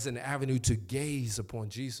as an avenue to gaze upon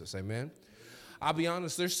Jesus. Amen. I'll be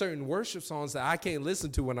honest, there's certain worship songs that I can't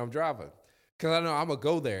listen to when I'm driving because I know I'm going to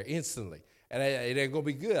go there instantly, and it ain't going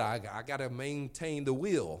to be good. I got to maintain the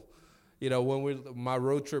wheel. My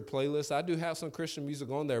road trip playlist, I do have some Christian music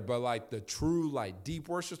on there, but like the true, like deep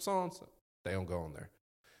worship songs, they don't go on there.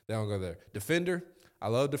 They don't go there. Defender, I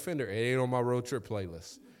love Defender. It ain't on my road trip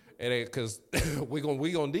playlist. It ain't because we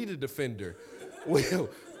gonna need a Defender. Because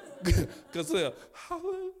he's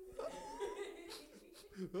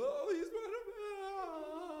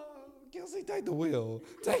Kelsey, take the wheel.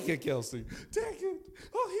 Take it, Kelsey. Take it.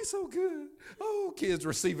 Oh, he's so good. Oh, kids,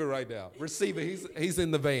 receive it right now. Receive it. He's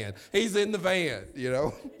in the van. He's in the van,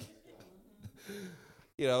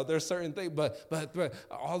 there's certain things, but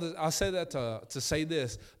all this, I'll say that to say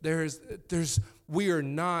this. We are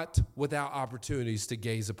not without opportunities to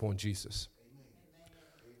gaze upon Jesus.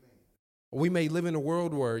 We may live in a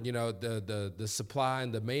world where, the supply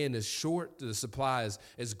and demand is short. The supply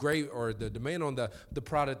is great, or the demand on the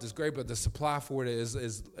product is great, but the supply for it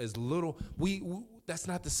is little. That's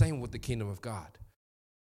not the same with the kingdom of God.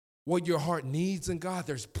 What your heart needs in God,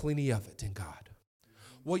 there's plenty of it in God.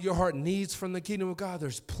 What your heart needs from the kingdom of God,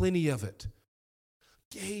 there's plenty of it.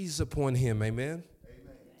 Gaze upon him, amen?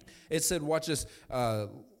 It said, watch this,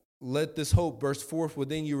 let this hope burst forth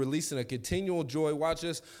within you, releasing a continual joy. Watch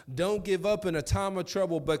this. Don't give up in a time of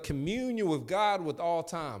trouble, but commune with God with all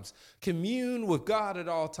times. Commune with God at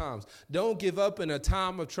all times. Don't give up in a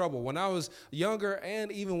time of trouble. When I was younger,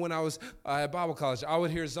 and even when I was at Bible college, I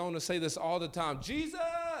would hear Zona say this all the time.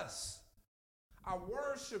 Jesus, I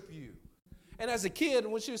worship you. And as a kid,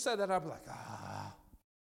 when she would say that, I'd be like,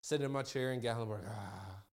 sitting in my chair in Gatlinburg,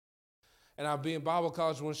 And I'd be in Bible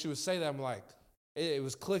college when she would say that, I'm like, it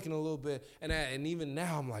was clicking a little bit, and even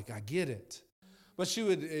now I'm like, I get it. But she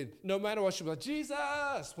would, no matter what, she'd be like,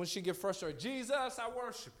 Jesus. When she'd get frustrated, Jesus, I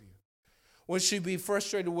worship you. When she'd be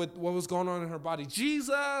frustrated with what was going on in her body,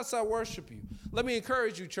 Jesus, I worship you. Let me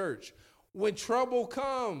encourage you, church. When trouble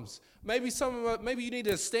comes, maybe you need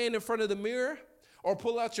to stand in front of the mirror or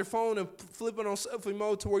pull out your phone and flip it on selfie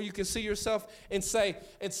mode to where you can see yourself and say,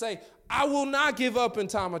 I will not give up in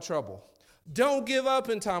time of trouble. Don't give up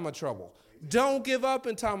in time of trouble. Don't give up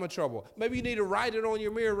in time of trouble. Maybe you need to write it on your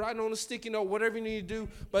mirror, write it on a sticky note, whatever you need to do.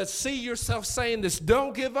 But see yourself saying this,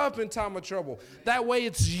 don't give up in time of trouble. That way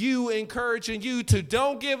it's you encouraging you to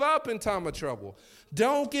don't give up in time of trouble.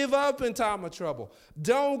 Don't give up in time of trouble.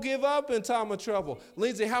 Don't give up in time of trouble.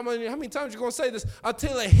 Lindsey, how many times you going to say this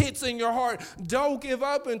until it hits in your heart? Don't give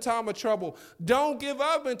up in time of trouble. Don't give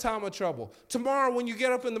up in time of trouble. Tomorrow when you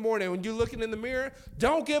get up in the morning, when you're looking in the mirror,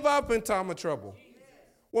 don't give up in time of trouble.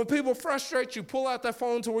 When people frustrate you, pull out that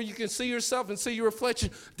phone to where you can see yourself and see your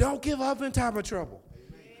reflection. Don't give up in time of trouble.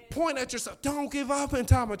 Amen. Point at yourself. Don't give up in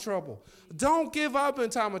time of trouble. Don't give up in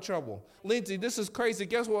time of trouble. Lindsey, this is crazy.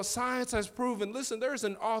 Guess what? Science has proven. Listen, there's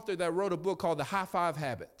an author that wrote a book called The High Five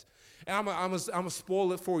Habit. And I'm going to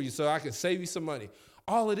spoil it for you so I can save you some money.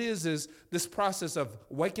 All it is this process of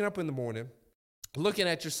waking up in the morning, looking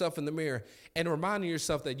at yourself in the mirror, and reminding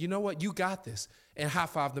yourself that, you know what? You got this. And high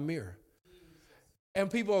five the mirror. And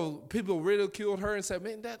people ridiculed her and said,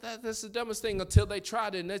 man, that's the dumbest thing, until they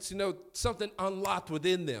tried it. And that's, something unlocked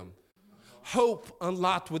within them. Hope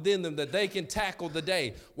unlocked within them that they can tackle the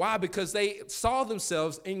day. Why? Because they saw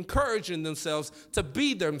themselves encouraging themselves to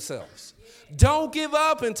be themselves. Don't give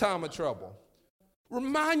up in time of trouble.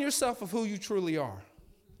 Remind yourself of who you truly are.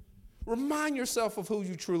 Remind yourself of who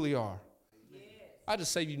you truly are. I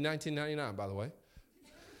just saved you $19.99, by the way.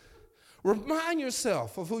 Remind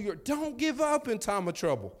yourself of who you're. Don't give up in time of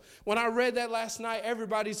trouble. When I read that last night,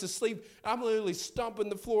 everybody's asleep. I'm literally stomping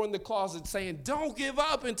the floor in the closet saying, don't give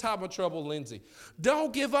up in time of trouble, Lindsey.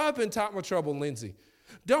 Don't give up in time of trouble, Lindsey.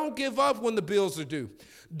 Don't give up when the bills are due.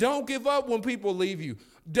 Don't give up when people leave you.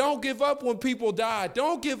 Don't give up when people die.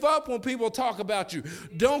 Don't give up when people talk about you.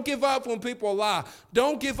 Don't give up when people lie.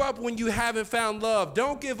 Don't give up when you haven't found love.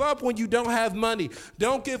 Don't give up when you don't have money.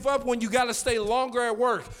 Don't give up when you got to stay longer at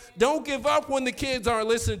work. Don't give up when the kids aren't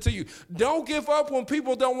listening to you. Don't give up when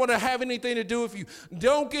people don't want to have anything to do with you.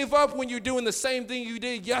 Don't give up when you're doing the same thing you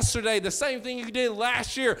did yesterday, the same thing you did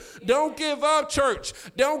last year. Don't give up, church.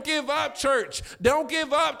 Don't give up, church. Don't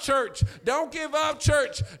give up, church. Don't give up,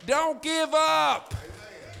 church. Don't give up.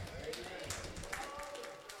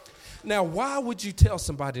 Now, why would you tell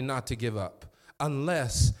somebody not to give up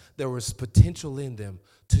unless there was potential in them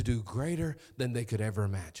to do greater than they could ever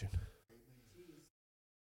imagine?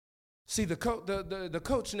 See, the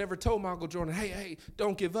coach never told Michael Jordan, hey,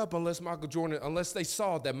 don't give up unless they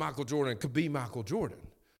saw that Michael Jordan could be Michael Jordan.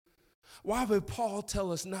 Why would Paul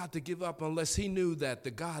tell us not to give up unless he knew that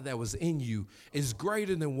the God that was in you is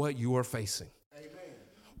greater than what you are facing? Amen.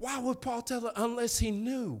 Why would Paul tell it unless he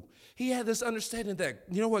knew? He had this understanding that,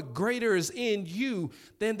 you know what, greater is in you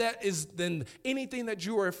than anything that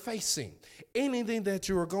you are facing, anything that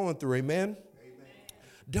you are going through. Amen? Amen.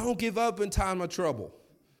 Don't give up in time of trouble.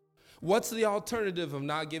 What's the alternative of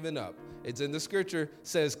not giving up? It's in the scripture,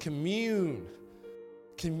 says commune.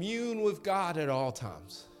 Commune with God at all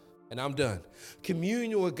times. And I'm done.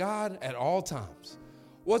 Communion with God at all times.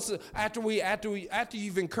 After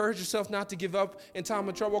you've encouraged yourself not to give up in time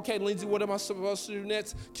of trouble, okay, Lindsey, what am I supposed to do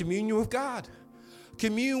next? Communion with God.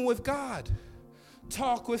 Commune with God.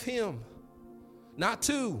 Talk with him. Not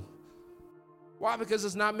two. Why? Because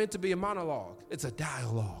it's not meant to be a monologue. It's a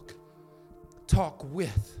dialogue. Talk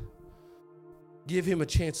with. Give him a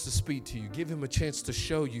chance to speak to you. Give him a chance to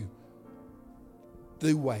show you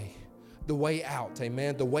the way out,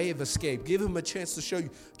 amen, the way of escape. Give him a chance to show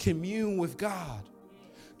you. Commune with God.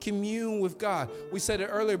 Commune with God. We said it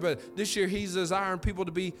earlier, but this year he's desiring people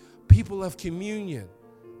to be people of communion.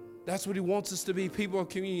 That's what he wants us to be, people of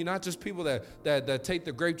communion, not just people that take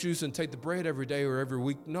the grape juice and take the bread every day or every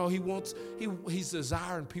week. No, he's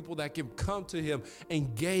desiring people that can come to him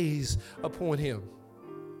and gaze upon him.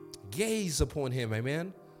 Gaze upon him,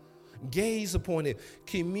 amen? Gaze upon him.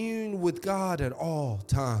 Commune with God at all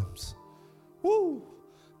times. Woo!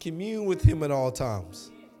 Commune with him at all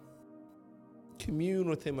times. Commune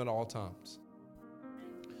with him at all times.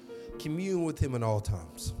 Commune with him at all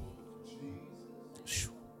times.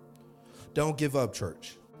 Don't give up,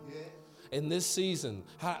 church. In this season,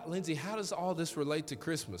 Lindsey, how does all this relate to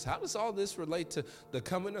Christmas? How does all this relate to the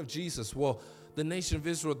coming of Jesus? Well, the nation of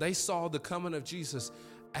Israel, they saw the coming of Jesus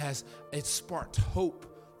as it sparked hope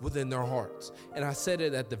within their hearts. And I said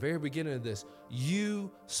it at the very beginning of this. You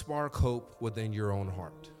spark hope within your own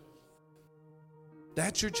heart.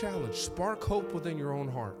 That's your challenge. Spark hope within your own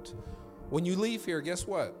heart. When you leave here, guess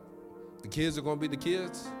what? The kids are going to be the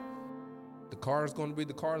kids. The car is going to be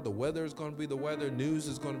the car. The weather is going to be the weather. News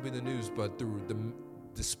is going to be the news. But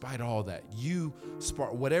despite all that, you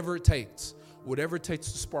spark whatever it takes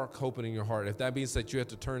to spark hope in your heart. If that means that you have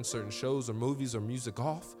to turn certain shows or movies or music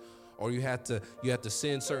off, or you have to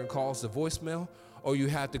send certain calls to voicemail, or you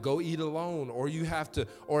have to go eat alone, or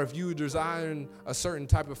if you desire a certain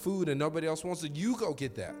type of food and nobody else wants it, you go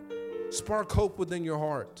get that. Spark hope within your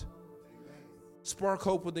heart. Spark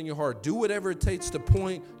hope within your heart. Do whatever it takes to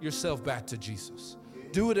point yourself back to Jesus.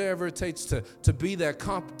 Do whatever it takes to be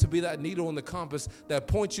that needle in the compass that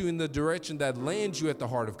points you in the direction that lands you at the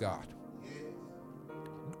heart of God.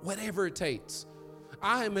 Whatever it takes.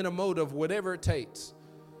 I am in a mode of whatever it takes.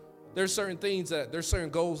 There's certain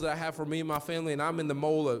goals that I have for me and my family, and I'm in the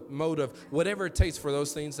mode of whatever it takes for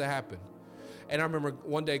those things to happen. And I remember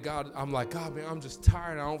one day, I'm like, God, man, I'm just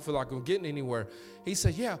tired. I don't feel like I'm getting anywhere. He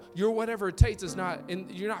said, yeah, your whatever it takes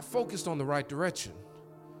you're not focused on the right direction.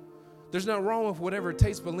 There's nothing wrong with whatever it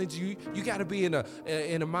takes, but Lindsey, you got to be in a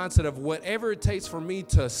mindset of whatever it takes for me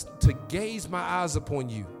to gaze my eyes upon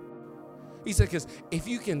you. He said, because if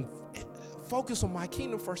you can focus on my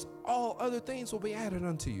kingdom first, all other things will be added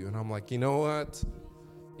unto you. And I'm like, you know what?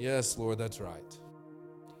 Yes, Lord, that's right.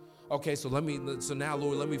 Okay, so now,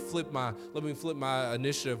 Lord, let me flip my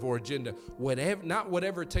initiative or agenda. Not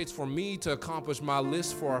whatever it takes for me to accomplish my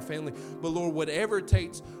list for our family, but Lord, whatever it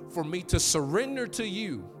takes for me to surrender to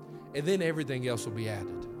you, and then everything else will be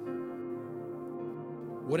added.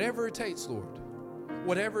 Whatever it takes, Lord.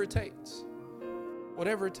 Whatever it takes.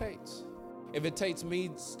 Whatever it takes. If it takes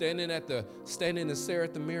me standing and stare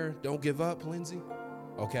at the mirror, don't give up, Lindsey.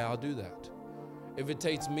 Okay, I'll do that. If it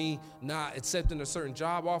takes me not accepting a certain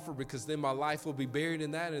job offer because then my life will be buried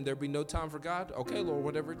in that and there'll be no time for God, okay, Lord,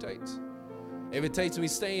 whatever it takes. If it takes me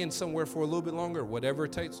staying somewhere for a little bit longer, whatever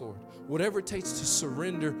it takes, Lord. Whatever it takes to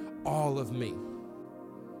surrender all of me.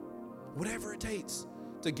 Whatever it takes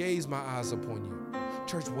to gaze my eyes upon you.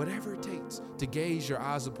 Church, whatever it takes to gaze your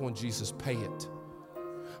eyes upon Jesus, pay it.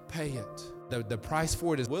 Pay it. The price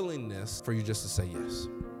for it is willingness for you just to say yes.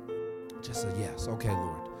 Just say yes. Okay,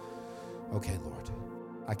 Lord. Okay, Lord.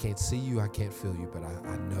 I can't see you, I can't feel you, but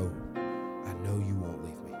I know you won't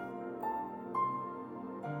leave me.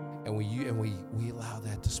 And we allow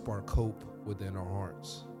that to spark hope within our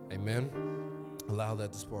hearts. Amen. Allow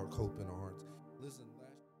that to spark hope in our hearts.